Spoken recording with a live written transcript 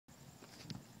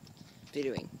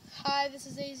Videoing. Hi, this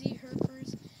is AZ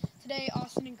Herpers. Today,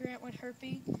 Austin and Grant went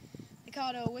herping. They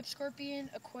caught a whip scorpion,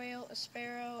 a quail, a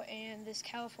sparrow, and this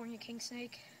California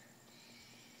kingsnake.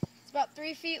 It's about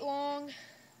 3 feet long.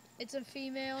 It's a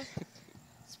female.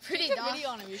 It's pretty Take a video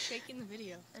on him. You're shaking the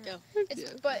video. Go.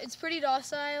 But it's pretty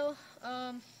docile.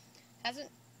 Hasn't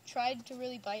tried to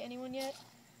really bite anyone yet.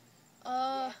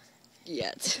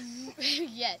 Yet.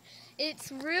 Yet.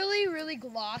 It's really, really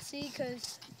glossy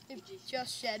because it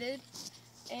just shedded.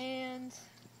 And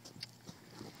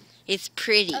It's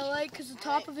pretty. I like because the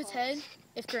top of its head,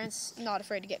 if Grant's not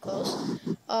afraid to get close,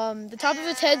 the top of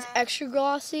its head's extra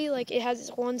glossy. Like it has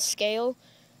its one scale.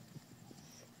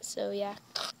 So yeah.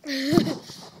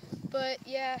 But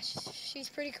yeah, she's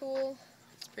pretty cool.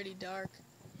 It's pretty dark.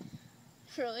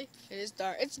 Really? It is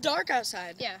dark. It's dark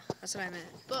outside. Yeah. That's what I meant.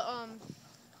 But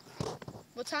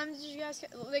what time did you guys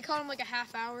get? They caught him like a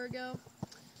half hour ago.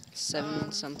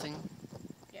 7 something.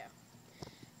 Yeah.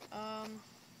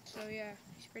 So yeah,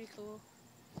 he's pretty cool.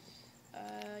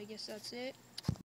 I guess that's it.